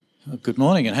Well, good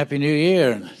morning and Happy New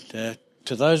Year. And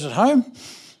to those at home,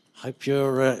 hope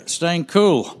you're staying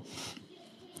cool.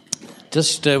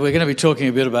 We're going to be talking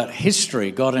a bit about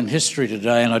history, God in history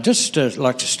today, and I'd just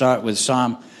like to start with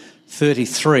Psalm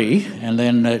 33 and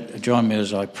then join me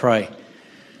as I pray.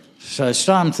 So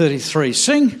Psalm 33,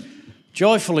 sing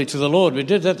joyfully to the Lord. We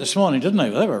did that this morning, didn't we?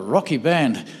 They were a rocky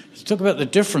band. Talk about the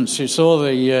difference. You saw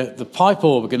the pipe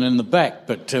organ in the back,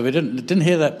 but we didn't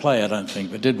hear that play, I don't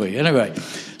think, but did we? Anyway,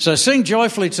 so sing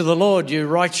joyfully to the Lord, you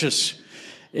righteous.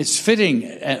 It's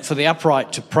fitting for the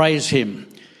upright to praise him.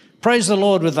 Praise the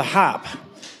Lord with the harp.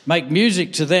 Make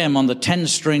music to them on the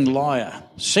 10-string lyre.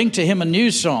 Sing to him a new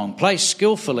song. Play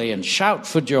skillfully and shout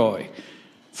for joy.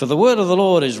 For the word of the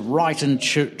Lord is right and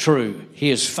true. He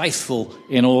is faithful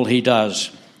in all he does.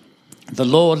 The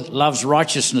Lord loves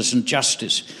righteousness and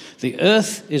justice. The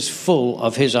earth is full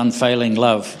of his unfailing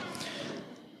love.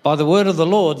 By the word of the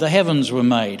Lord the heavens were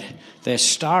made, their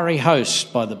starry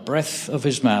host by the breath of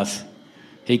his mouth.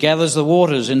 He gathers the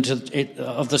waters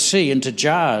of the sea into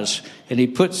jars, and he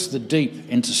puts the deep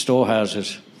into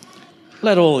storehouses.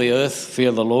 Let all the earth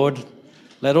fear the Lord.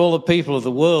 Let all the people of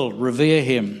the world revere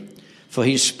him. For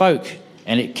he spoke,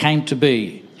 and it came to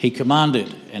be. He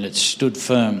commanded, and it stood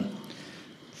firm.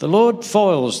 The Lord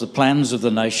foils the plans of the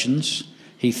nations.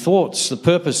 He thwarts the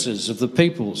purposes of the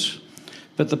peoples.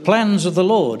 But the plans of the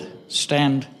Lord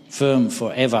stand firm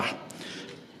forever.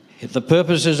 The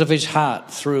purposes of his heart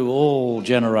through all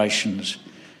generations.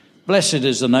 Blessed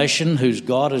is the nation whose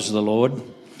God is the Lord,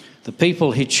 the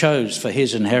people he chose for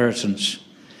his inheritance.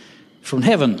 From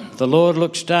heaven the Lord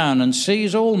looks down and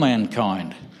sees all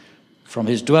mankind. From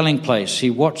his dwelling place he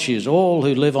watches all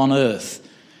who live on earth.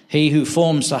 He who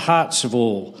forms the hearts of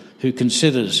all, who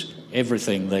considers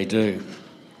everything they do.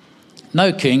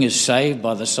 No king is saved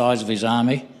by the size of his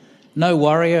army. No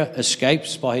warrior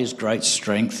escapes by his great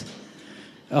strength.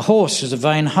 A horse is a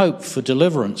vain hope for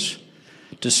deliverance.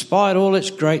 Despite all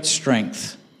its great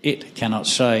strength, it cannot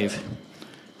save.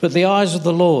 But the eyes of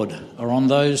the Lord are on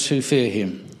those who fear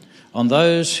him, on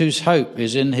those whose hope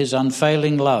is in his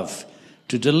unfailing love,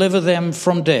 to deliver them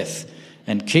from death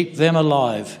and keep them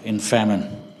alive in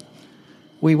famine.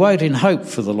 We wait in hope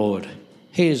for the Lord.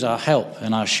 He is our help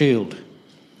and our shield.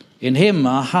 In him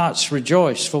our hearts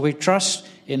rejoice, for we trust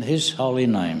in his holy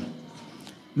name.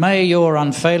 May your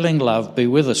unfailing love be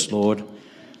with us, Lord,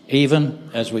 even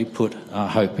as we put our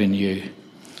hope in you.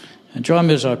 And join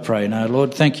me as I pray now.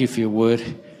 Lord, thank you for your word.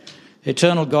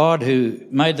 Eternal God, who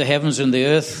made the heavens and the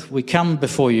earth, we come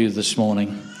before you this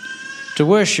morning to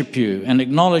worship you and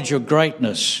acknowledge your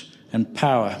greatness and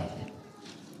power.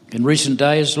 In recent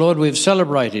days, Lord, we've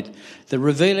celebrated the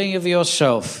revealing of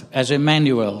yourself as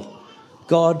Emmanuel,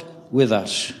 God with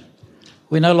us.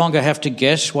 We no longer have to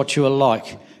guess what you are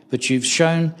like, but you've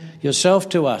shown yourself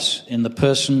to us in the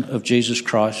person of Jesus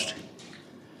Christ.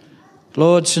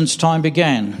 Lord, since time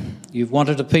began, you've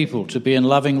wanted a people to be in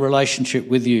loving relationship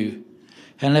with you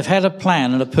and have had a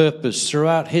plan and a purpose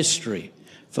throughout history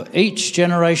for each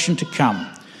generation to come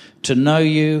to know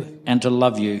you and to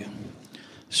love you.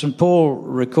 St. Paul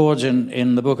records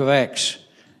in the book of Acts,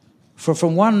 for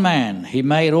from one man he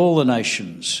made all the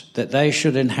nations, that they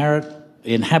should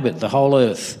inhabit the whole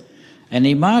earth, and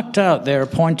he marked out their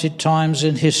appointed times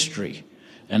in history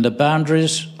and the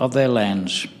boundaries of their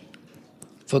lands.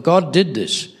 For God did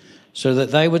this so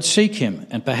that they would seek him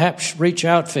and perhaps reach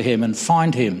out for him and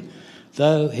find him,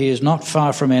 though he is not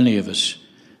far from any of us.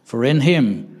 For in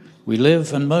him we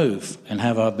live and move and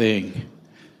have our being.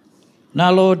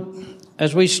 Now, Lord,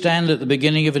 as we stand at the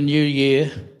beginning of a new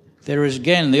year, there is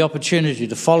again the opportunity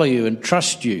to follow you and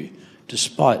trust you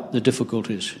despite the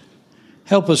difficulties.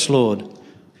 Help us, Lord,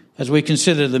 as we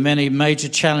consider the many major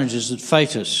challenges that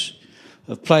face us,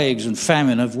 of plagues and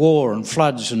famine, of war and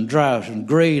floods and drought and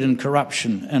greed and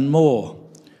corruption and more.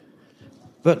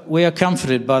 But we are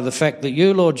comforted by the fact that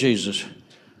you, Lord Jesus,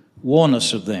 warn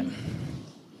us of them.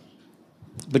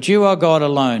 But you, our God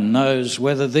alone, knows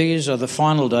whether these are the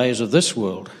final days of this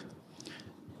world.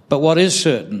 But what is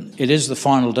certain, it is the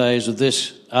final days of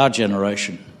this, our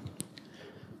generation.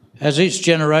 As each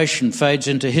generation fades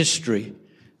into history,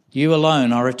 you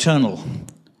alone are eternal,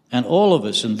 and all of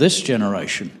us in this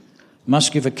generation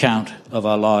must give account of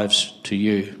our lives to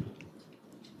you.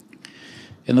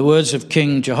 In the words of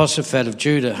King Jehoshaphat of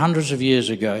Judah hundreds of years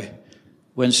ago,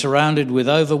 when surrounded with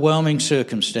overwhelming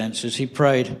circumstances, he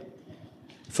prayed,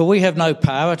 "For we have no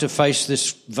power to face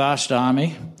this vast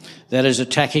army that is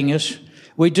attacking us.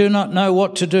 We do not know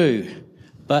what to do,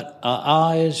 but our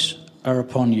eyes are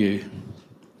upon you."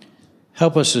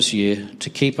 Help us this year to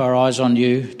keep our eyes on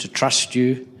you, to trust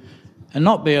you, and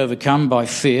not be overcome by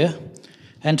fear,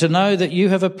 and to know that you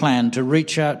have a plan to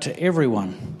reach out to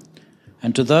everyone,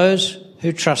 and to those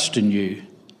who trust in you,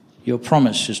 your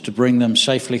promise is to bring them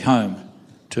safely home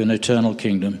to an eternal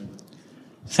kingdom.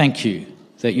 Thank you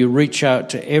that you reach out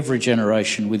to every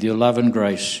generation with your love and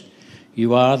grace.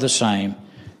 You are the same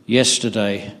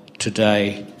yesterday,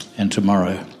 today, and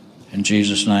tomorrow. In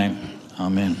Jesus' name,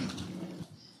 amen.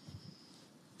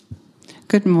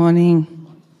 Good morning.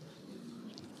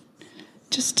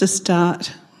 Just to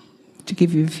start, to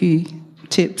give you a few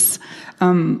tips,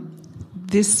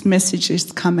 this message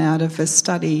has come out of a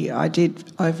study I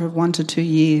did over 1 to 2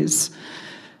 years.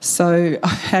 So I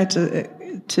had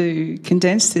to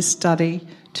condense this study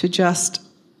to just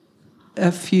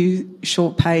a few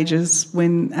short pages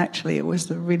when actually it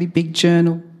was a really big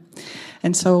journal.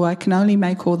 And so I can only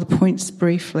make all the points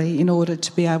briefly in order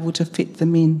to be able to fit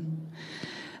them in.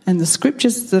 And the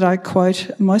scriptures that I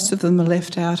quote, most of them are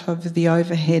left out of the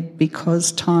overhead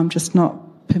because time does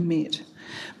not permit.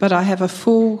 But I have a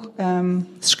full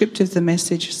script of the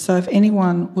message, so if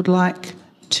anyone would like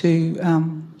to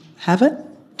have it,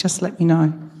 just let me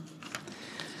know.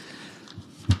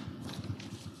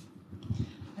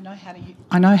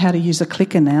 I know how to use a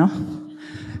clicker now.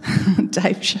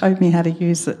 Dave showed me how to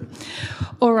use it.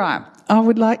 All right, I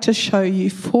would like to show you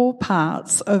 4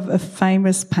 parts of a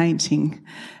famous painting.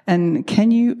 And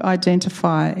can you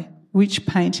identify which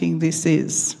painting this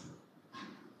is?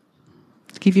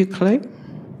 To give you a clue?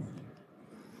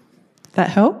 That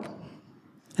help?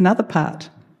 Another part.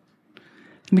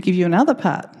 Let me give you another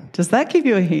part. Does that give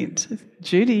you a hint?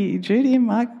 Judy and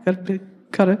Mike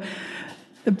got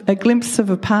a glimpse of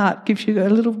a part, gives you a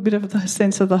little bit of the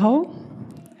sense of the whole.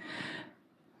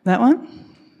 That one?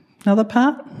 Another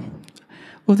part?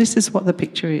 Well, this is what the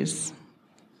picture is.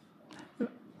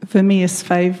 Vermeer's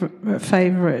famous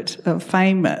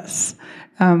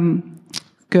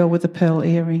girl with the pearl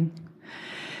earring.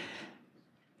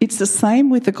 It's the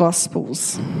same with the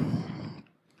Gospels.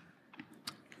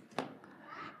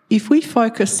 If we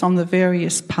focus on the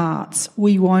various parts,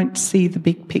 we won't see the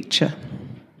big picture.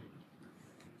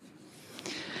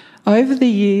 Over the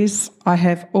years, I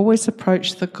have always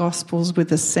approached the Gospels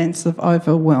with a sense of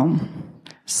overwhelm.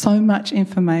 So much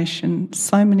information,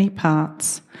 so many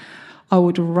parts. I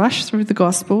would rush through the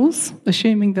Gospels,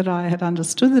 assuming that I had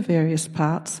understood the various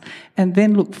parts, and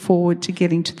then look forward to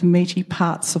getting to the meaty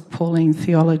parts of Pauline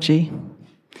theology.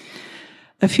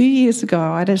 A few years ago,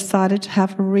 I decided to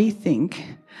have a rethink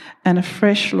and a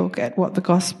fresh look at what the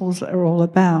Gospels are all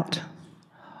about.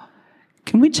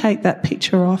 Can we take that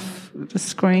picture off the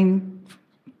screen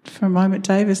for a moment,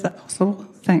 Dave? Is that possible?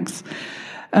 Thanks.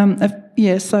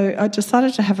 So I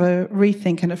decided to have a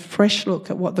rethink and a fresh look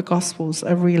at what the Gospels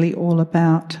are really all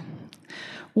about.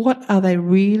 What are they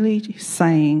really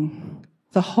saying?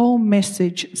 The whole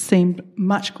message seemed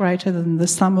much greater than the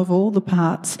sum of all the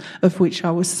parts of which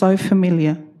I was so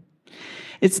familiar.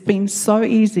 It's been so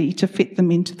easy to fit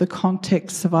them into the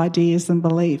context of ideas and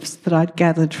beliefs that I'd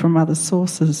gathered from other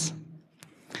sources.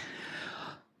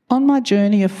 On my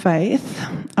journey of faith,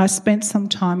 I spent some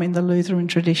time in the Lutheran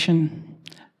tradition.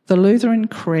 The Lutheran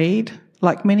Creed,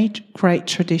 like many great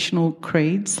traditional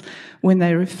creeds, when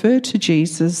they refer to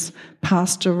Jesus,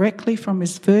 pass directly from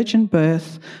his virgin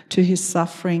birth to his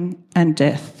suffering and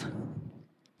death.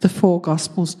 The 4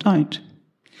 Gospels don't.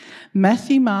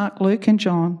 Matthew, Mark, Luke and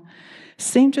John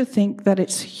seem to think that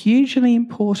it's hugely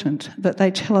important that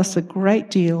they tell us a great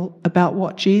deal about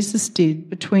what Jesus did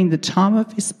between the time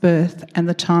of his birth and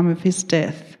the time of his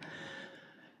death.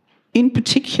 In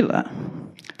particular,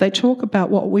 they talk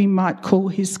about what we might call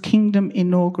his kingdom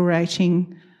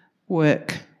inaugurating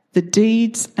work, the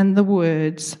deeds and the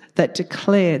words that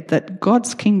declared that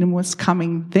God's kingdom was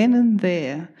coming then and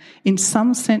there, in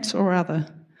some sense or other,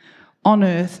 on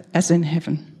earth as in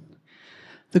heaven.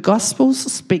 The Gospels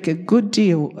speak a good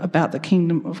deal about the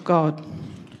kingdom of God.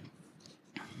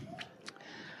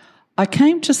 I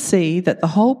came to see that the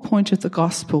whole point of the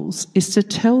Gospels is to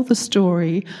tell the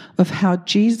story of how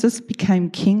Jesus became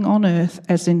king on earth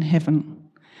as in heaven.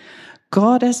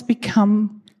 God has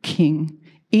become king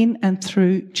in and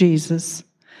through Jesus.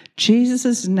 Jesus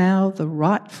is now the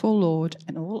rightful Lord,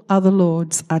 and all other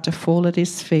lords are to fall at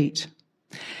his feet.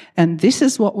 And this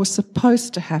is what was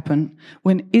supposed to happen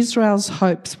when Israel's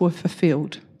hopes were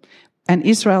fulfilled. And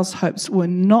Israel's hopes were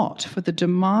not for the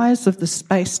demise of the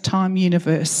space-time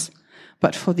universe,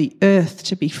 but for the earth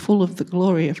to be full of the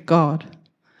glory of God.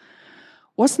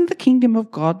 Wasn't the kingdom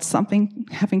of God something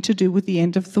having to do with the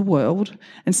end of the world?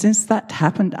 And since that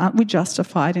happened, aren't we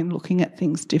justified in looking at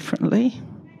things differently?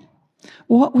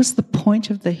 What was the point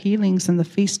of the healings and the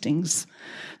feastings,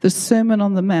 the Sermon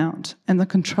on the Mount and the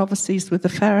controversies with the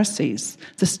Pharisees,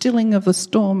 the stilling of the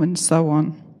storm and so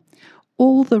on?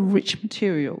 All the rich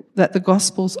material that the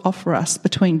Gospels offer us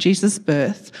between Jesus'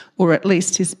 birth, or at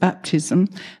least his baptism,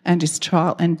 and his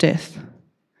trial and death.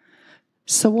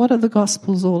 So what are the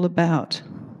Gospels all about?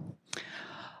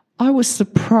 I was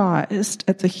surprised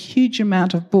at the huge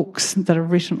amount of books that are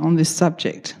written on this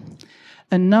subject.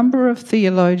 A number of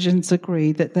theologians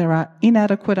agree that there are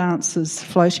inadequate answers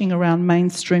floating around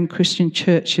mainstream Christian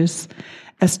churches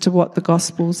as to what the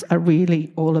Gospels are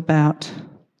really all about.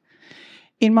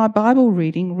 In my Bible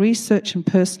reading, research and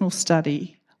personal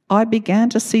study, I began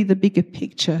to see the bigger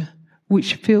picture,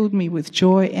 which filled me with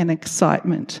joy and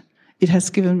excitement. It has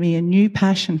given me a new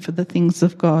passion for the things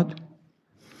of God.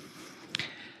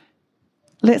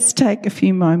 Let's take a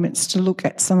few moments to look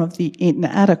at some of the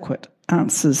inadequate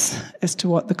answers as to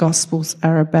what the Gospels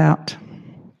are about.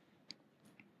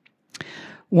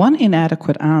 One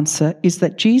inadequate answer is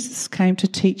that Jesus came to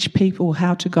teach people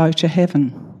how to go to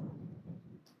heaven.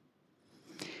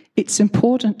 It's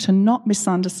important to not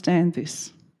misunderstand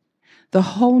this. The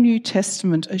whole New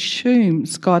Testament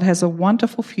assumes God has a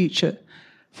wonderful future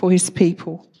for his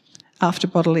people after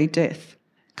bodily death,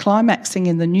 climaxing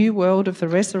in the new world of the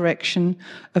resurrection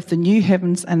of the new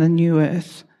heavens and the new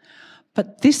earth.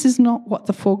 But this is not what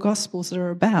the four Gospels are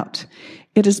about.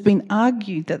 It has been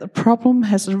argued that the problem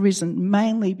has arisen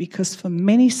mainly because for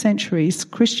many centuries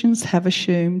Christians have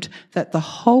assumed that the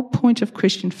whole point of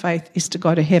Christian faith is to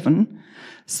go to heaven,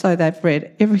 so they've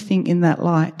read everything in that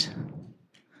light.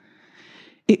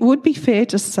 It would be fair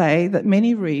to say that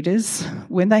many readers,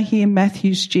 when they hear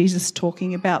Matthew's Jesus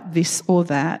talking about this or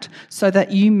that, so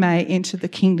that you may enter the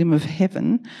kingdom of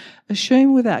heaven,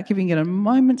 assume without giving it a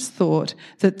moment's thought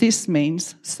that this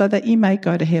means so that you may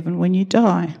go to heaven when you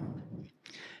die.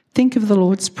 Think of the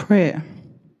Lord's Prayer,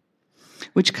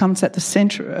 which comes at the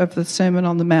centre of the Sermon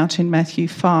on the Mount in Matthew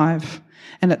 5.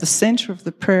 And at the centre of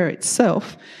the prayer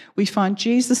itself, we find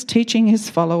Jesus teaching his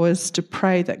followers to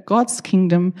pray that God's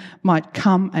kingdom might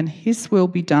come and his will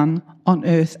be done on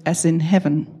earth as in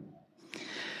heaven.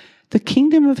 The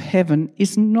kingdom of heaven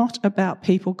is not about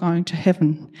people going to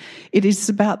heaven. It is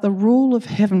about the rule of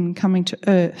heaven coming to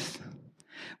earth.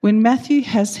 When Matthew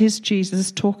has his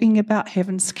Jesus talking about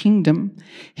heaven's kingdom,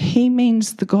 he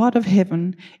means the God of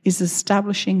heaven is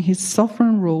establishing his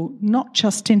sovereign rule not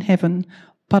just in heaven,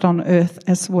 but on earth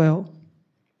as well.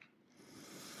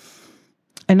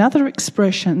 Another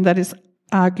expression that is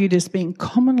argued as being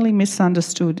commonly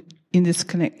misunderstood in this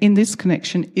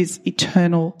connection is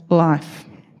eternal life.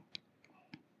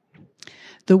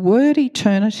 The word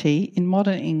eternity in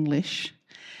modern English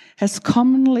has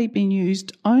commonly been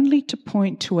used only to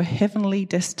point to a heavenly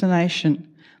destination,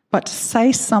 but to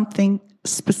say something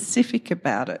specific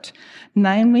about it,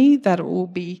 namely that it will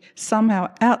be somehow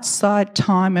outside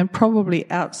time and probably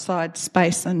outside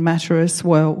space and matter as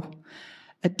well.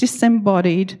 A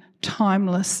disembodied,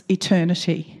 timeless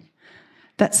eternity.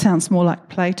 That sounds more like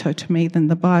Plato to me than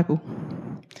the Bible.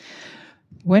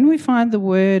 When we find the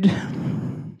word,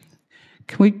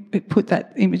 can we put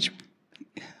that image?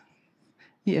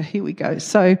 Yeah, here we go.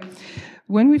 So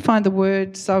when we find the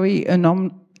word Zoe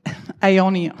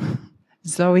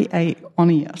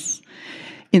Aionios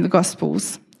in the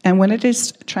Gospels, and when it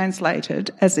is translated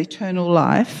as eternal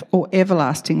life or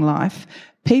everlasting life,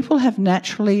 people have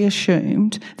naturally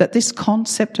assumed that this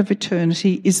concept of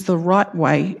eternity is the right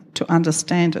way to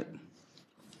understand it.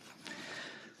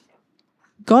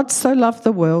 God so loved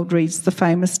the world reads the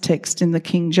famous text in the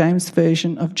King James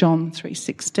Version of John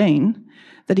 3:16,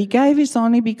 that he gave his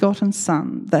only begotten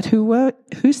Son, that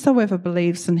whosoever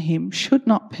believes in him should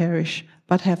not perish,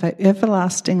 but have an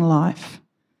everlasting life.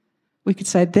 We could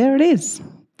say, there it is.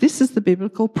 This is the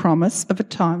biblical promise of a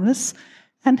timeless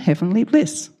and heavenly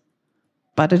bliss.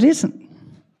 But it isn't.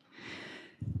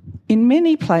 In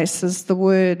many places, the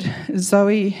word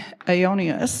Zoe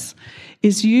Aionios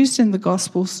is used in the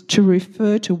Gospels to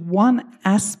refer to one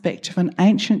aspect of an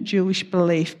ancient Jewish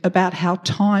belief about how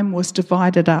time was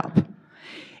divided up.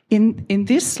 In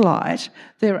this light,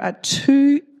 there are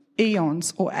two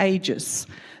eons or ages.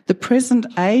 The present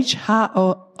age,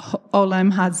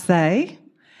 Ha-Olam Hazeh,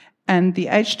 and the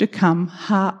age to come,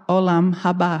 Ha-Olam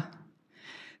Haba.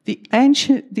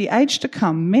 The age to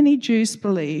come, many Jews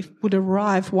believe, would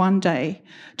arrive one day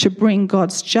to bring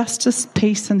God's justice,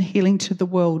 peace and healing to the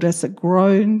world as it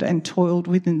groaned and toiled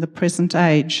within the present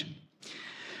age.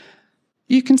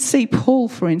 You can see Paul,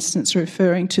 for instance,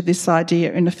 referring to this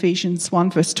idea in Ephesians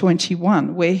 1 verse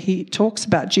 21, where he talks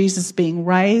about Jesus being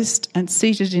raised and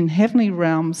seated in heavenly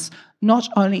realms, not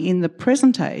only in the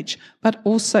present age, but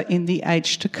also in the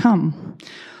age to come.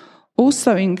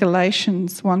 Also in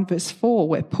Galatians 1 verse 4,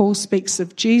 where Paul speaks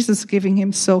of Jesus giving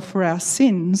himself for our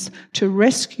sins to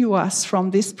rescue us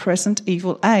from this present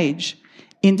evil age.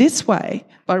 In this way,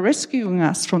 by rescuing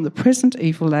us from the present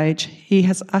evil age, he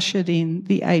has ushered in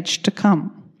the age to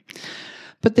come.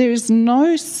 But there is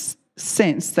no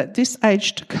sense that this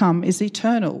age to come is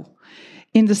eternal,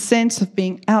 in the sense of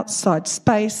being outside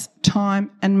space,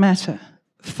 time, and matter.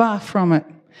 Far from it.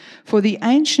 For the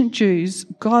ancient Jews,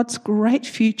 God's great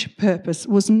future purpose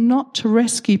was not to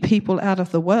rescue people out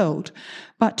of the world,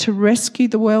 but to rescue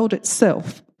the world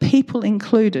itself, people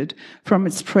included, from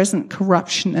its present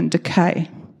corruption and decay.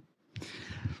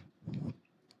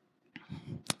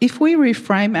 If we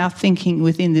reframe our thinking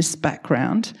within this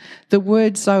background, the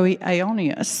word Zoe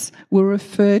Aionios will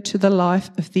refer to the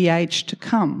life of the age to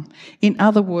come. In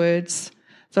other words,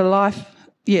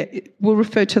 it will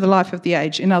refer to the life of the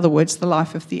age. In other words, the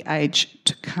life of the age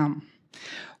to come.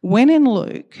 When in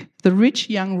Luke, the rich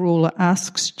young ruler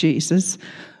asks Jesus,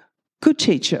 "Good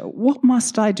teacher, what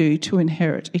must I do to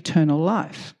inherit eternal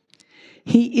life?"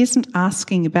 He isn't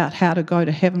asking about how to go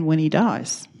to heaven when he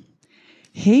dies.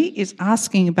 He is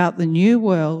asking about the new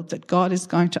world that God is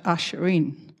going to usher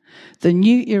in, the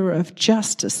new era of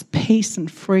justice, peace, and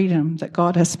freedom that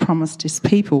God has promised his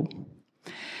people.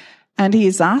 And he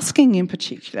is asking in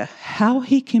particular how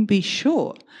he can be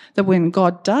sure that when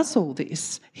God does all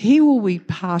this, he will be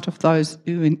part of those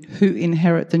who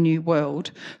inherit the new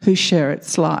world, who share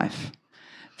its life.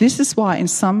 This is why in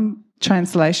some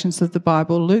translations of the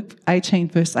Bible, Luke 18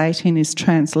 verse 18 is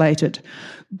translated,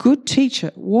 "Good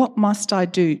teacher, what must I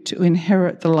do to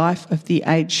inherit the life of the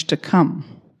age to come?"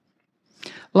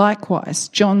 Likewise,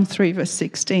 John 3 verse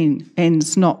 16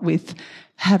 ends not with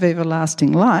 "have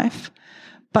everlasting life,"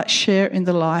 but share in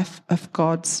the life of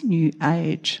God's new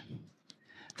age.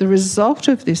 The result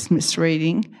of this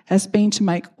misreading has been to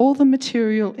make all the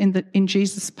material in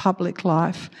Jesus' public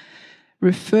life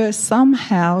refer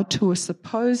somehow to a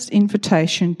supposed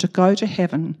invitation to go to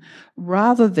heaven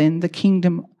rather than the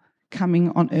kingdom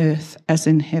coming on earth as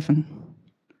in heaven.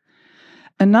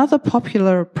 Another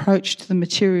popular approach to the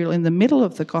material in the middle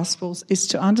of the Gospels is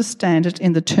to understand it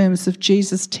in the terms of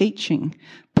Jesus' teaching,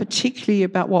 particularly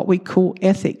about what we call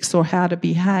ethics or how to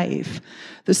behave.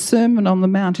 The Sermon on the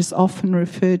Mount is often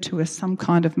referred to as some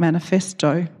kind of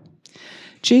manifesto.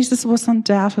 Jesus was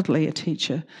undoubtedly a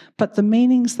teacher, but the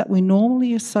meanings that we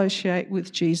normally associate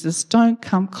with Jesus don't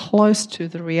come close to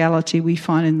the reality we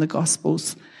find in the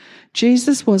Gospels.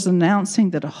 Jesus was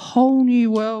announcing that a whole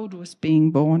new world was being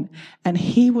born, and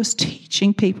he was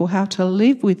teaching people how to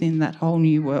live within that whole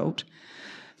new world.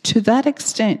 To that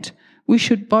extent, we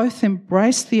should both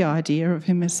embrace the idea of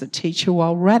him as a teacher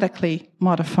while radically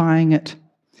modifying it.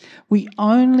 We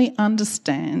only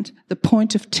understand the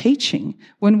point of teaching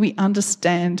when we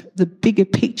understand the bigger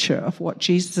picture of what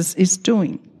Jesus is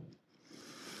doing.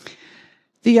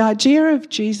 The idea of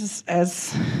Jesus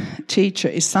as teacher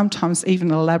is sometimes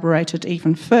even elaborated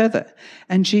even further,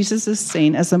 and Jesus is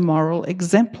seen as a moral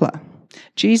exemplar.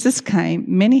 Jesus came,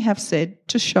 many have said,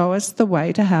 to show us the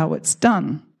way to how it's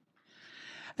done.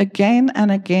 Again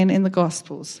and again in the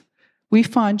Gospels, we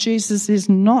find Jesus is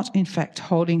not, in fact,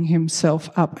 holding himself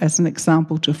up as an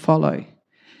example to follow.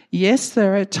 Yes,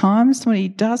 there are times when he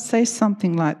does say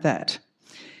something like that.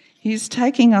 He's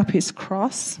taking up his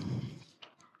cross,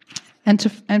 and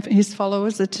his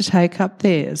followers are to take up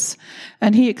theirs.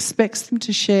 And he expects them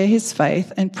to share his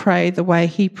faith and pray the way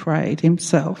he prayed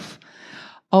himself.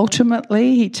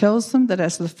 Ultimately, he tells them that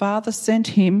as the Father sent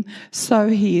him, so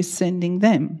he is sending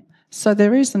them. So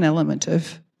there is an element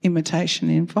of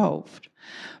imitation involved.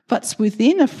 But it's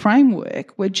within a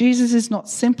framework where Jesus is not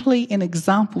simply an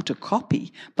example to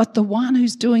copy, but the one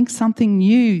who's doing something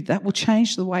new that will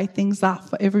change the way things are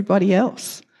for everybody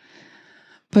else.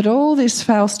 But all this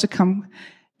fails to come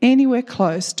anywhere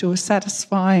close to a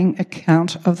satisfying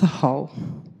account of the whole.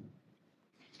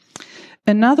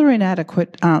 Another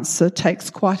inadequate answer takes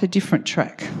quite a different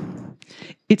track.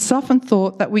 It's often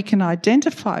thought that we can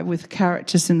identify with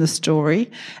characters in the story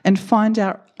and find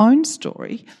our own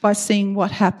story by seeing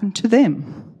what happened to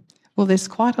them. Well, there's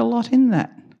quite a lot in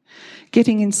that.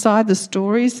 Getting inside the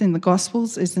stories in the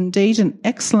Gospels is indeed an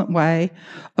excellent way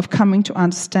of coming to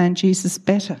understand Jesus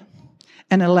better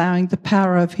and allowing the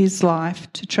power of his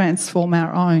life to transform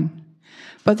our own.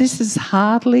 But this is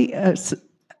hardly a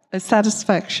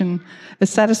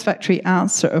satisfactory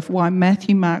answer of why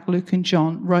Matthew, Mark, Luke and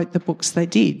John wrote the books they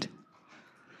did.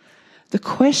 The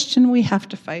question we have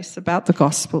to face about the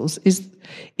Gospels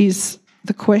is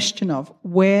the question of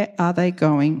where are they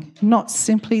going, not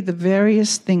simply the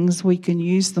various things we can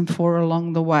use them for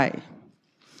along the way.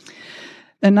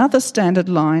 Another standard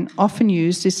line often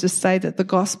used is to say that the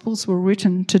Gospels were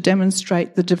written to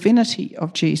demonstrate the divinity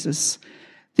of Jesus.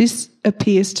 This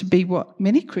appears to be what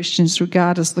many Christians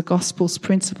regard as the Gospel's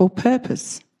principal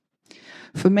purpose.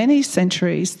 For many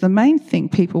centuries, the main thing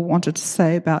people wanted to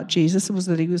say about Jesus was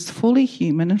that he was fully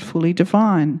human and fully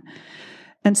divine.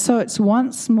 And so it's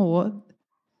once more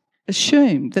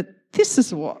assumed that this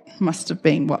is what must have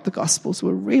been what the Gospels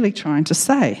were really trying to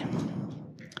say.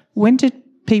 When did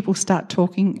people start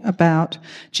talking about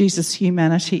Jesus'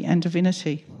 humanity and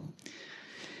divinity?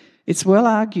 It's well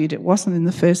argued it wasn't in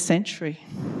the first century.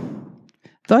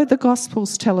 Though the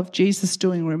Gospels tell of Jesus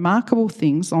doing remarkable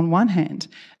things on one hand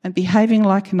and behaving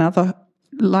like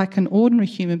an ordinary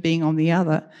human being on the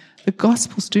other, the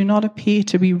Gospels do not appear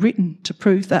to be written to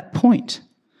prove that point.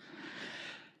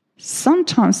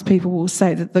 Sometimes people will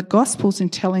say that the Gospels, in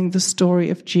telling the story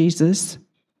of Jesus,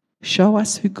 show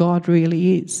us who God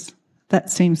really is. That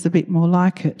seems a bit more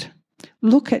like it.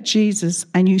 Look at Jesus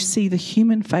and you see the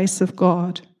human face of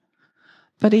God.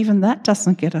 But even that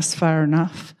doesn't get us far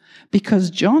enough, because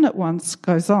John at once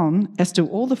goes on, as do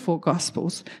all the four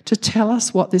Gospels, to tell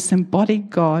us what this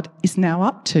embodied God is now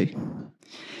up to.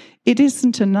 It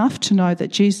isn't enough to know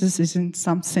that Jesus is in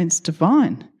some sense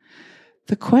divine.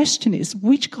 The question is,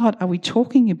 which God are we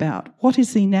talking about? What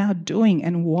is he now doing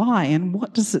and why, and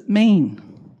what does it mean?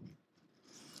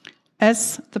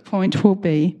 As the point will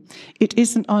be, it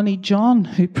isn't only John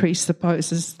who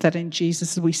presupposes that in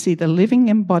Jesus we see the living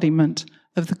embodiment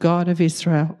of the God of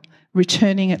Israel,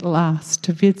 returning at last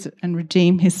to visit and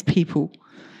redeem his people.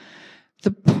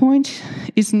 The point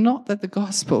is not that the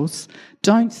Gospels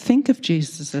don't think of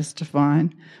Jesus as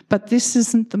divine, but this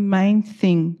isn't the main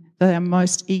thing they are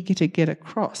most eager to get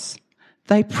across.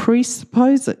 They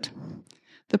presuppose it.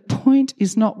 The point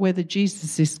is not whether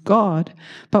Jesus is God,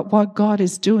 but what God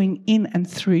is doing in and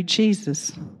through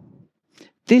Jesus.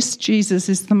 This Jesus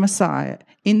is the Messiah.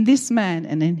 In this man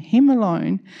and in him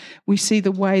alone, we see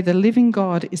the way the living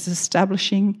God is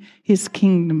establishing his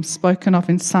kingdom, spoken of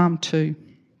in Psalm 2.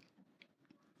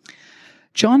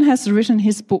 John has written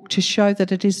his book to show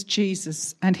that it is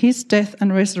Jesus and his death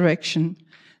and resurrection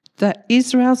that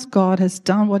Israel's God has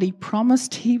done what he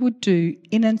promised he would do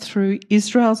in and through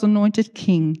Israel's anointed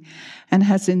king, and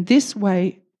has in this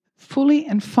way fully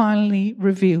and finally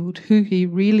revealed who he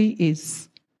really is.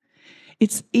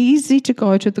 It's easy to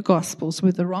go to the Gospels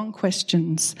with the wrong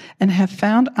questions and have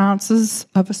found answers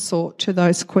of a sort to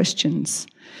those questions.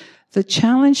 The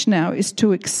challenge now is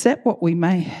to accept what we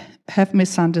may have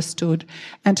misunderstood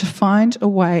and to find a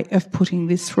way of putting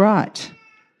this right.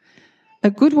 A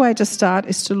good way to start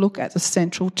is to look at the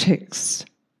central text.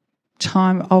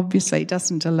 Time obviously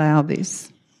doesn't allow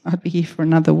this. I'd be here for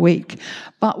another week.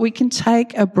 But we can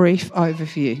take a brief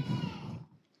overview.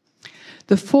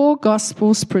 The four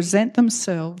Gospels present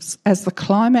themselves as the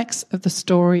climax of the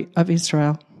story of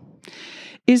Israel.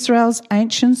 Israel's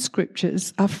ancient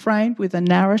scriptures are framed with a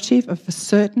narrative of a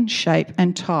certain shape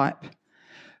and type.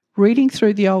 Reading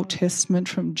through the Old Testament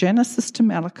from Genesis to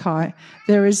Malachi,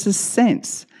 there is a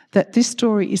sense that this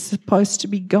story is supposed to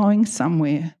be going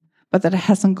somewhere, but that it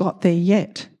hasn't got there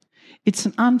yet. It's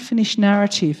an unfinished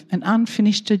narrative, an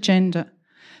unfinished agenda.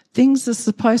 Things are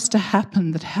supposed to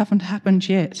happen that haven't happened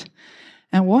yet.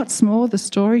 And what's more, the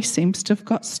story seems to have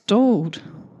got stalled.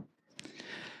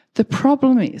 The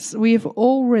problem is, we have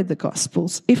all read the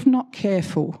Gospels, if not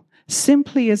careful,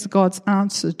 simply as God's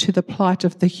answer to the plight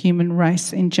of the human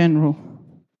race in general.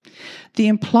 The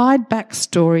implied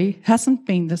backstory hasn't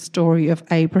been the story of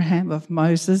Abraham, of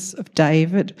Moses, of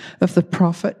David, of the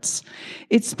prophets.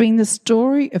 It's been the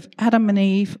story of Adam and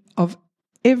Eve, of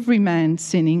every man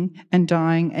sinning and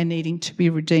dying and needing to be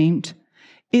redeemed.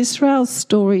 Israel's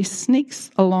story sneaks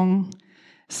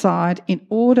alongside in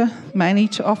order mainly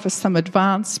to offer some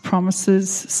advanced promises,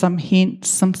 some hints,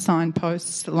 some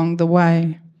signposts along the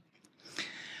way.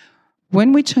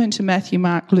 When we turn to Matthew,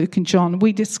 Mark, Luke and John,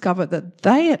 we discover that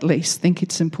they at least think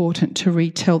it's important to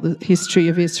retell the history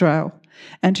of Israel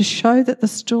and to show that the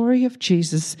story of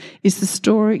Jesus is the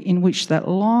story in which that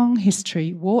long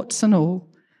history, warts and all,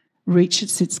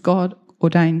 reaches its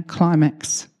God-ordained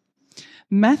climax.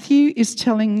 Matthew is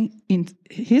telling in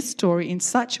his story in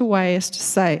such a way as to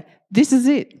say, this is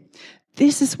it.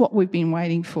 This is what we've been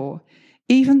waiting for,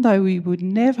 even though we would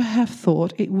never have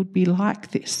thought it would be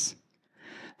like this.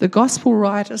 The gospel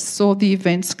writers saw the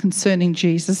events concerning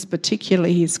Jesus,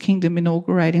 particularly his kingdom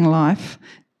inaugurating life,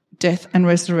 death and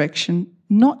resurrection,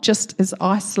 not just as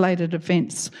isolated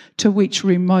events to which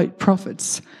remote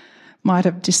prophets might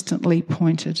have distantly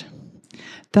pointed.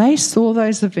 They saw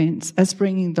those events as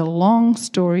bringing the long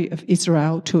story of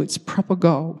Israel to its proper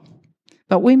goal.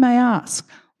 But we may ask,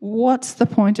 what's the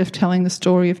point of telling the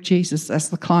story of Jesus as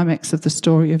the climax of the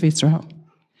story of Israel?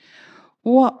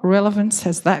 What relevance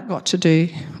has that got to do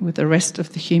with the rest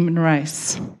of the human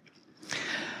race?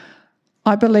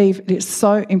 I believe it is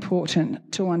so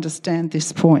important to understand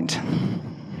this point.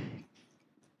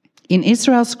 In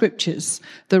Israel's scriptures,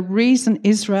 the reason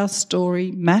Israel's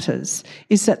story matters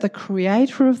is that the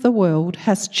Creator of the world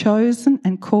has chosen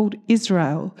and called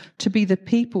Israel to be the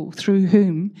people through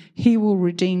whom he will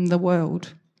redeem the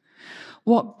world.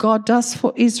 What God does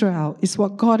for Israel is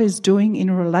what God is doing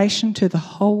in relation to the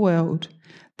whole world.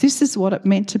 This is what it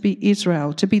meant to be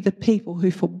Israel, to be the people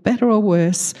who, for better or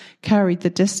worse, carried the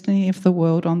destiny of the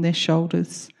world on their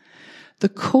shoulders. The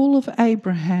call of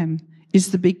Abraham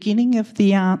is the beginning of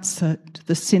the answer to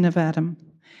the sin of Adam.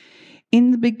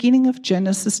 In the beginning of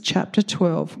Genesis chapter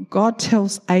 12, God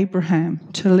tells Abraham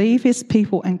to leave his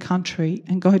people and country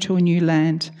and go to a new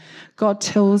land. God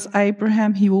tells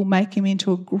Abraham he will make him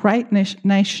into a great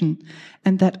nation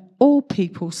and that all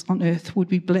peoples on earth would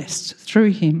be blessed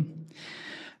through him.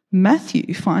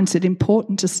 Matthew finds it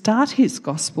important to start his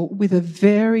gospel with a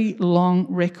very long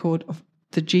record of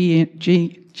the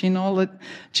genealogy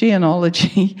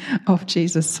of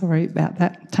Jesus. Sorry about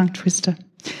that, tongue twister.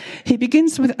 He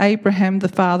begins with Abraham, the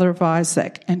father of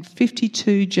Isaac, and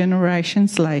 52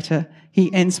 generations later,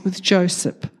 he ends with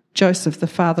Joseph,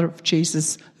 the father of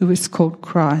Jesus, who is called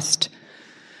Christ.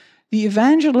 The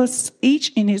evangelists,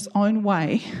 each in his own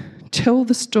way, tell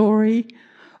the story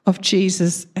of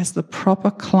Jesus as the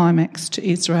proper climax to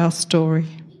Israel's story.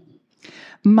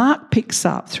 Mark picks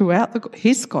up throughout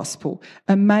his gospel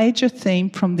a major theme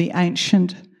from the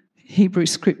ancient Hebrew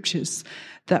scriptures,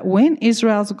 that when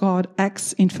Israel's God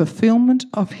acts in fulfillment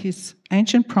of his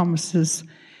ancient promises,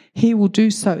 he will do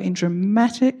so in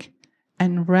dramatic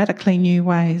and radically new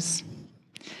ways.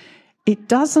 It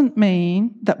doesn't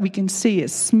mean that we can see a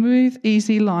smooth,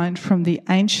 easy line from the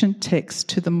ancient text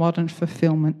to the modern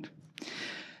fulfillment.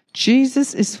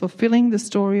 Jesus is fulfilling the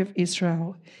story of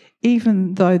Israel,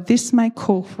 even though this may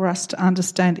call for us to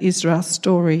understand Israel's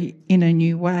story in a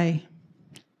new way.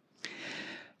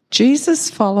 Jesus'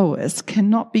 followers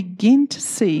cannot begin to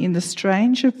see in the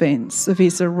strange events of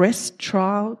his arrest,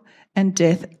 trial, and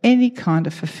death any kind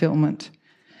of fulfillment.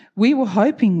 We were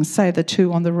hoping, say the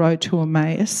two on the road to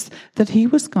Emmaus, that he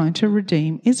was going to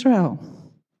redeem Israel.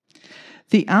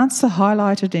 The answer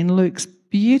highlighted in Luke's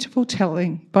beautiful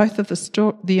telling, both of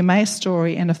the Emmaus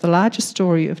story and of the larger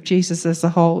story of Jesus as a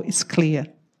whole, is clear.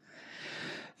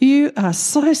 You are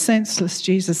so senseless,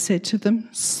 Jesus said to them,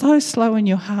 so slow in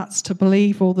your hearts to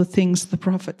believe all the things the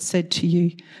prophet said to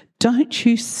you. Don't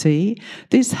you see?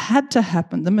 This had to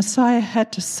happen. The Messiah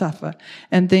had to suffer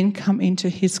and then come into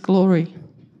his glory.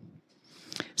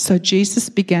 So Jesus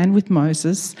began with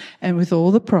Moses and with all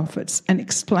the prophets and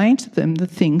explained to them the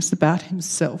things about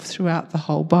himself throughout the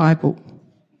whole Bible.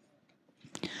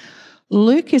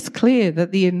 Luke is clear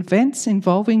that the events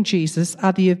involving Jesus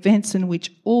are the events in which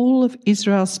all of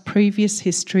Israel's previous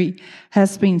history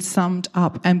has been summed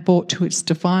up and brought to its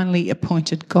divinely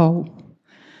appointed goal.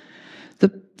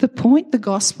 The point the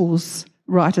Gospels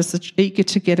writers are eager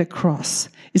to get across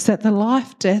is that the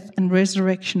life, death, and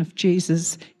resurrection of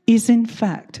Jesus is in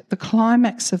fact the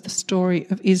climax of the story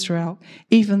of Israel,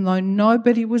 even though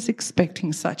nobody was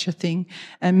expecting such a thing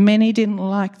and many didn't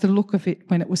like the look of it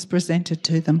when it was presented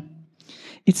to them.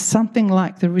 It's something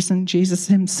like the risen Jesus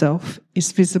himself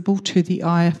is visible to the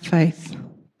eye of faith.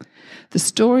 The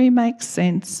story makes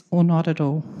sense or not at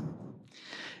all.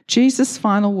 Jesus'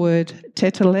 final word,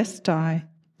 tetelestai,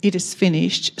 it is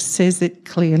finished, says it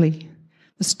clearly.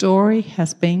 The story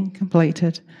has been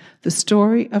completed. The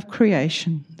story of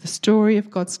creation, the story of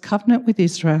God's covenant with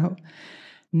Israel.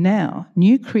 Now,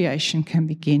 new creation can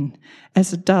begin,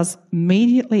 as it does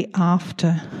immediately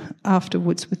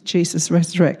afterwards with Jesus'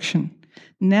 resurrection.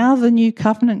 Now the new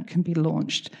covenant can be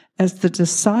launched as the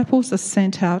disciples are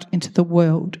sent out into the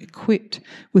world equipped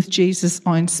with Jesus'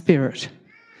 own spirit.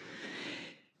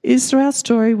 Israel's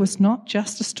story was not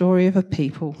just a story of a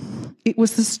people. It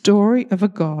was the story of a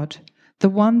God, the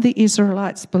one the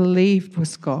Israelites believed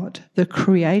was God, the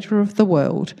creator of the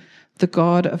world, the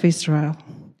God of Israel.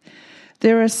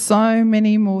 There are so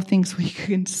many more things we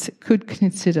could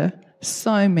consider,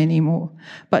 so many more,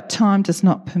 but time does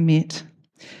not permit.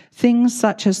 Things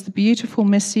such as the beautiful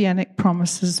messianic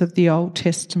promises of the Old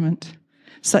Testament,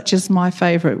 such as my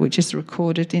favourite, which is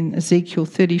recorded in Ezekiel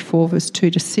 34, verse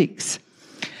 2-6.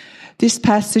 This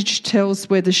passage tells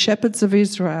where the shepherds of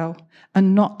Israel are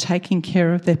not taking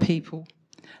care of their people.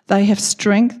 They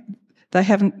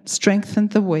haven't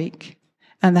strengthened the weak,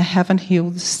 and they haven't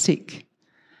healed the sick.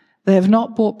 They have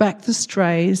not brought back the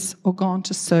strays or gone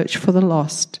to search for the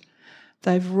lost.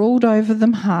 They've ruled over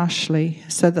them harshly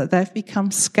so that they've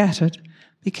become scattered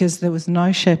because there was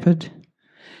no shepherd.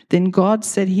 Then God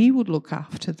said he would look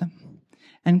after them,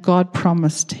 and God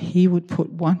promised he would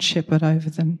put one shepherd over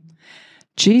them.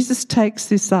 Jesus takes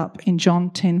this up in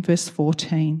John 10 verse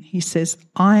 14. He says,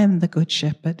 I am the good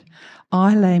shepherd.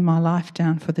 I lay my life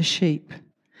down for the sheep.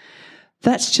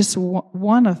 That's just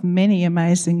one of many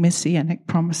amazing messianic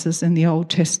promises in the Old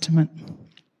Testament.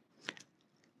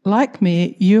 Like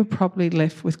me, you're probably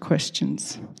left with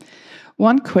questions.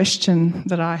 One question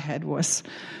that I had was,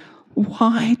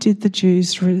 why did the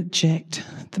Jews reject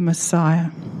the Messiah?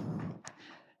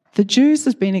 The Jews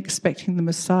have been expecting the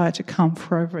Messiah to come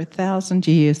for over 1,000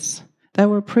 years. They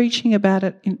were preaching about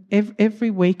it every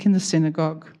week in the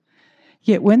synagogue.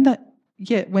 Yet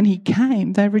when he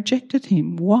came, they rejected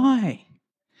him. Why?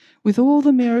 With all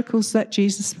the miracles that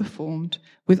Jesus performed,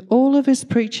 with all of his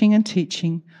preaching and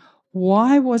teaching,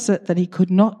 why was it that he could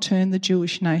not turn the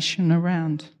Jewish nation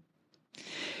around?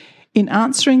 In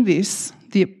answering this,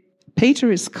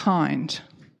 Peter is kind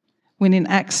when in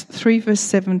Acts 3 verse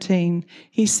 17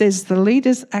 he says the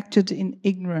leaders acted in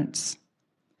ignorance.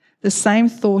 The same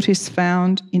thought is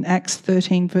found in Acts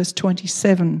 13 verse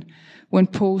 27 when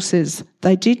Paul says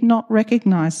they did not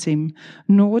recognize him,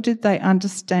 nor did they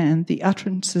understand the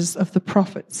utterances of the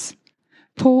prophets.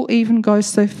 Paul even goes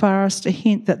so far as to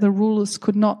hint that the rulers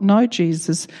could not know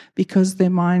Jesus because their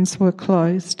minds were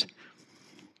closed.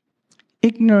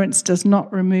 Ignorance does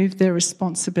not remove their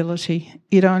responsibility.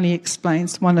 It only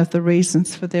explains one of the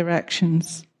reasons for their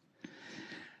actions.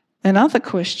 Another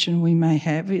question we may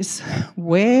have is,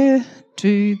 where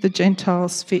do the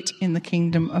Gentiles fit in the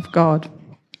kingdom of God?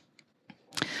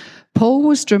 Paul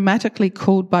was dramatically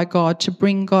called by God to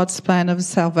bring God's plan of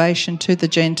salvation to the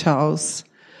Gentiles.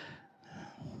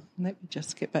 Let me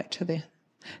just get back to there.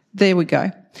 There we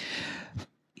go.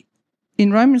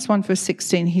 In Romans 1 verse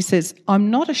 16, he says, I'm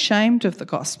not ashamed of the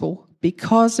gospel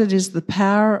because it is the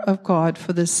power of God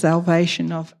for the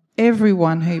salvation of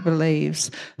everyone who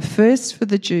believes, first for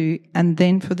the Jew and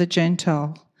then for the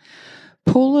Gentile.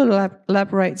 Paul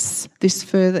elaborates this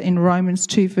further in Romans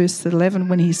 2 verse 11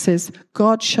 when he says,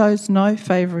 God shows no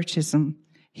favoritism.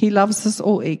 He loves us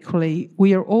all equally.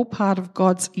 We are all part of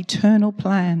God's eternal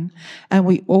plan, and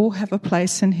we all have a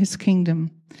place in his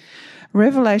kingdom.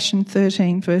 Revelation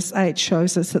 13 verse 8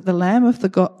 shows us that the Lamb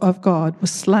of God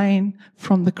was slain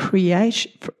from the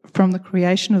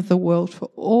creation of the world for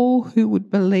all who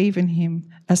would believe in him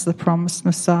as the promised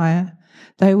Messiah.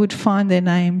 They would find their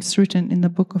names written in the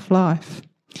book of life.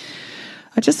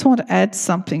 I just want to add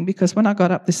something, because when I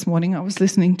got up this morning, I was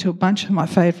listening to a bunch of my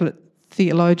favourite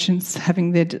theologians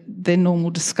having their normal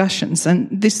discussions, and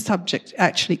this subject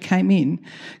actually came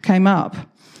up.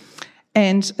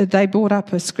 And they brought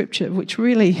up a scripture which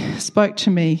really spoke to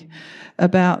me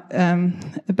about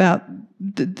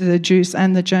the Jews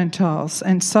and the Gentiles.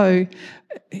 And so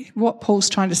what Paul's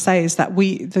trying to say is that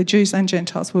the Jews and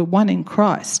Gentiles, were one in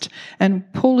Christ. And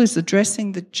Paul is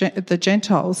addressing the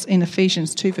Gentiles in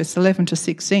Ephesians 2 verse 11 to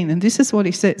 16. And this is what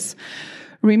he says.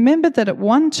 Remember that at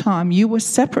one time you were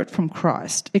separate from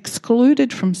Christ,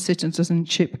 excluded from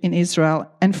citizenship in Israel,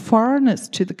 and foreigners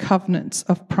to the covenants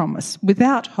of promise,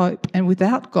 without hope and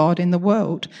without God in the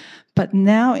world. But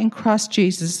now in Christ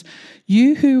Jesus,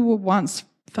 you who were once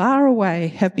far away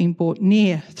have been brought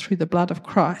near through the blood of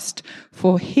Christ.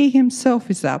 For he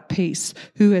himself is our peace,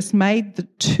 who has made the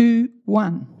two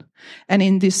one, and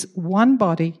in this one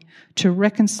body to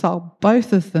reconcile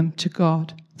both of them to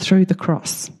God through the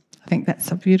cross. I think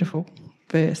that's a beautiful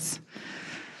verse.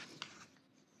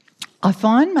 I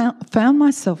found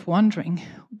myself wondering,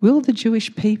 will the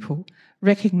Jewish people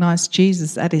recognise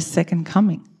Jesus at his second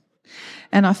coming?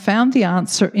 And I found the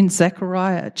answer in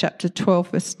Zechariah chapter 12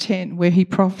 verse 10, where he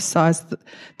prophesies that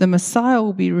the Messiah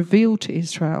will be revealed to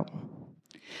Israel.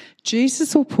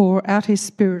 Jesus will pour out his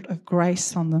spirit of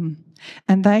grace on them,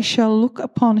 and they shall look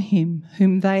upon him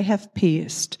whom they have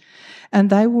pierced, and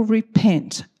they will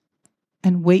repent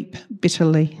and weep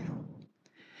bitterly.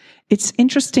 It's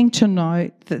interesting to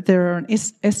note that there are an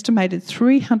estimated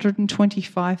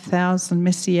 325,000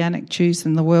 Messianic Jews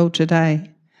in the world today.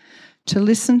 To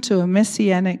listen to a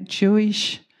Messianic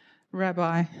Jewish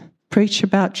rabbi preach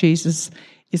about Jesus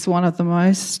is one of the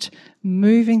most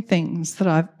moving things that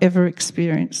I've ever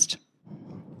experienced.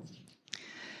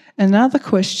 Another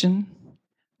question,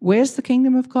 where's the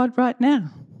kingdom of God right now?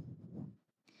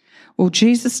 Well,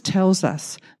 Jesus tells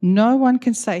us no one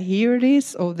can say here it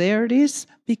is or there it is,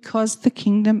 because the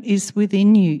kingdom is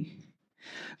within you.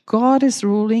 God is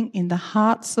ruling in the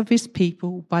hearts of his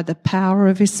people by the power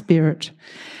of his Spirit.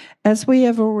 As we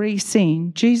have already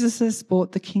seen, Jesus has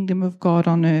brought the kingdom of God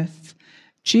on earth.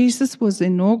 Jesus was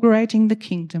inaugurating the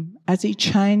kingdom as he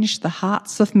changed the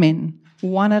hearts of men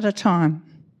one at a time.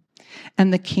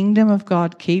 And the kingdom of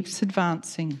God keeps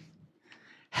advancing.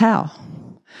 How?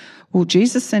 Well,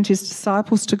 Jesus sent his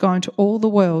disciples to go into all the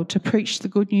world to preach the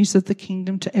good news of the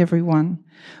kingdom to everyone.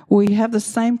 We have the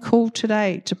same call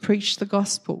today to preach the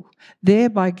gospel,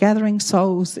 thereby gathering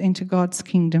souls into God's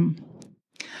kingdom.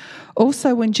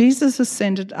 Also, when Jesus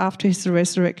ascended after his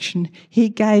resurrection, he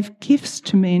gave gifts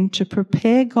to men to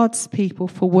prepare God's people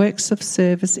for works of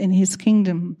service in his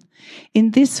kingdom.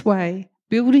 In this way,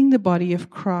 building the body of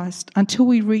Christ until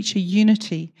we reach a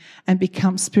unity and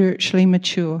become spiritually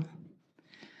mature.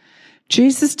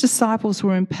 Jesus' disciples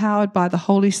were empowered by the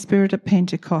Holy Spirit at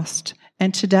Pentecost,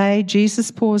 and today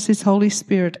Jesus pours his Holy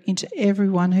Spirit into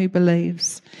everyone who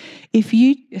believes. If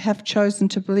you have chosen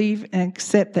to believe and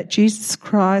accept that Jesus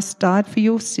Christ died for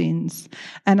your sins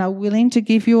and are willing to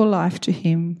give your life to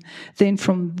him, then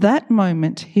from that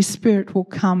moment his Spirit will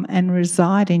come and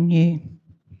reside in you.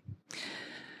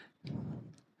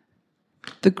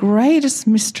 The greatest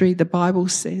mystery, the Bible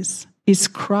says, is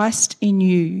Christ in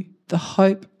you, the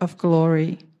hope of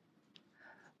glory.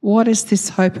 What is this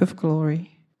hope of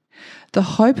glory? The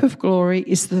hope of glory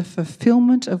is the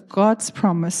fulfillment of God's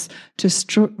promise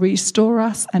to restore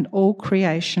us and all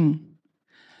creation.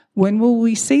 When will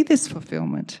we see this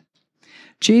fulfillment?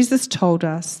 Jesus told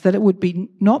us that it would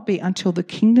not be until the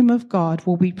kingdom of God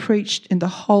will be preached in the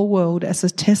whole world as a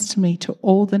testimony to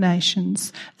all the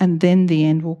nations, and then the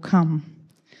end will come.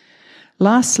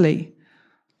 Lastly,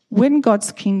 when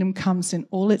God's kingdom comes in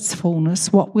all its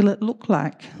fullness, what will it look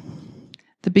like?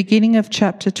 The beginning of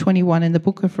chapter 21 in the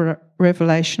book of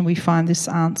Revelation, we find this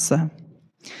answer.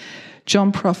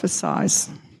 John prophesies,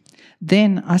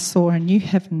 "Then I saw a new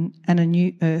heaven and a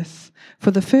new earth,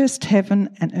 for the first heaven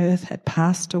and earth had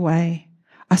passed away.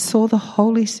 I saw the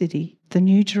holy city, the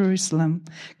new Jerusalem,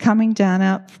 coming down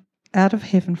out of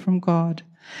heaven from God.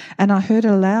 And I heard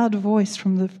a loud voice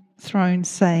from the throne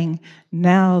saying,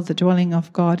 'Now the dwelling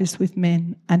of God is with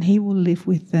men, and he will live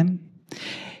with them.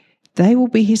 They will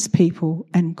be his people,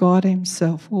 and God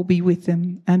himself will be with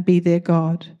them and be their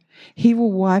God. He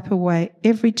will wipe away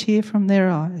every tear from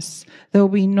their eyes. There will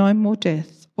be no more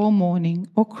death, or mourning,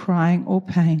 or crying, or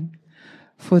pain,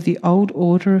 for the old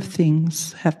order of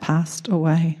things have passed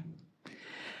away.'"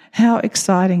 How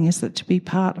exciting is it to be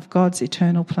part of God's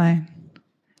eternal plan?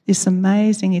 This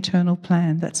amazing eternal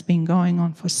plan that's been going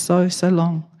on for so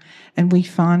long, and we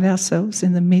find ourselves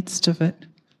in the midst of it.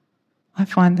 I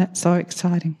find that so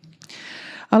exciting.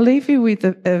 I'll leave you with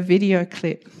a video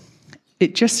clip.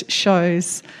 It just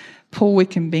shows Paul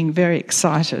Wickham being very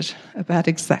excited about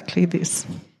exactly this.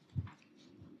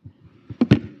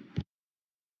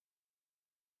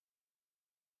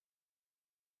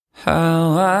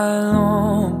 How I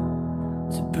long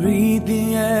to breathe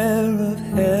the air of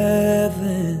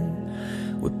heaven,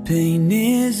 where pain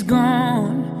is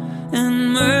gone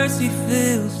and mercy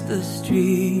fills the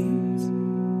streets,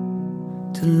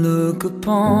 to look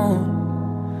upon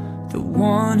the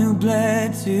one who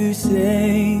bled to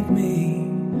save me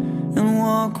and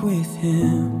walk with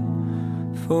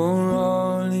him for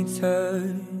all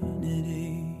eternity.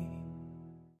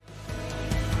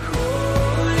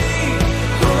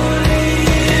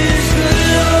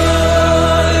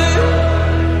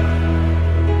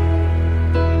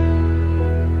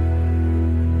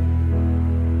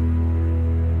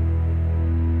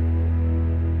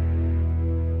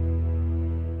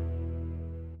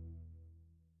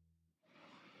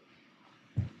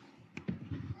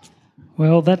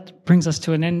 Well, that brings us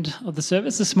to an end of the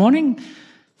service this morning.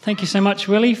 Thank you so much,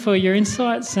 Willie, for your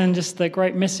insights and just the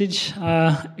great message.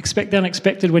 Expect the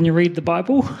unexpected when you read the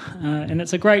Bible. And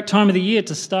it's a great time of the year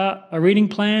to start a reading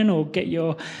plan or get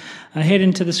your head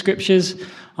into the scriptures.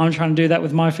 I'm trying to do that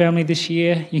with my family this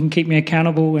year. You can keep me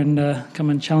accountable and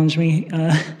come and challenge me.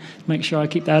 Make sure I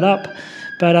keep that up.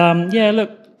 But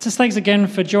look, just thanks again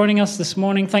for joining us this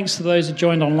morning. Thanks to those who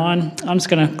joined online. I'm just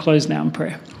going to close now in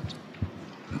prayer.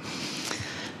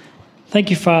 Thank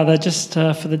you, Father, just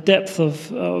for the depth of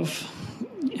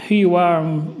who you are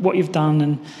and what you've done.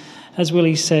 And as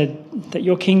Willie said, that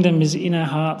your kingdom is in our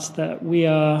hearts, that we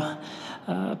are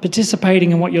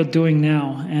participating in what you're doing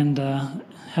now and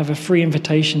have a free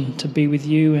invitation to be with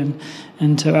you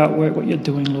and to outwork what you're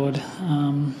doing, Lord,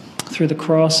 through the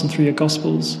cross and through your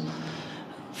gospels.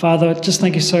 Father, just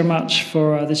thank you so much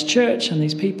for this church and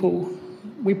these people.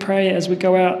 We pray as we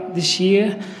go out this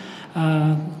year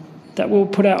that we'll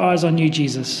put our eyes on you,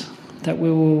 Jesus, that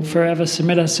we will forever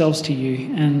submit ourselves to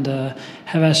you and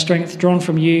have our strength drawn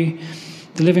from you,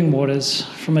 the living waters,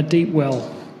 from a deep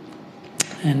well.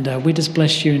 And we just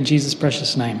bless you in Jesus'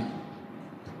 precious name.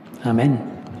 Amen.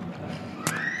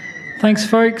 Thanks,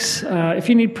 folks. If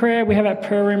you need prayer, we have our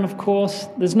prayer room, of course.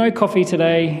 There's no coffee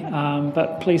today,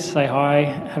 but please say hi,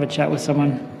 have a chat with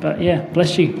someone. But yeah,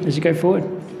 bless you as you go forward.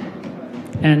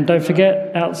 And don't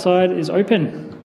forget, outside is open.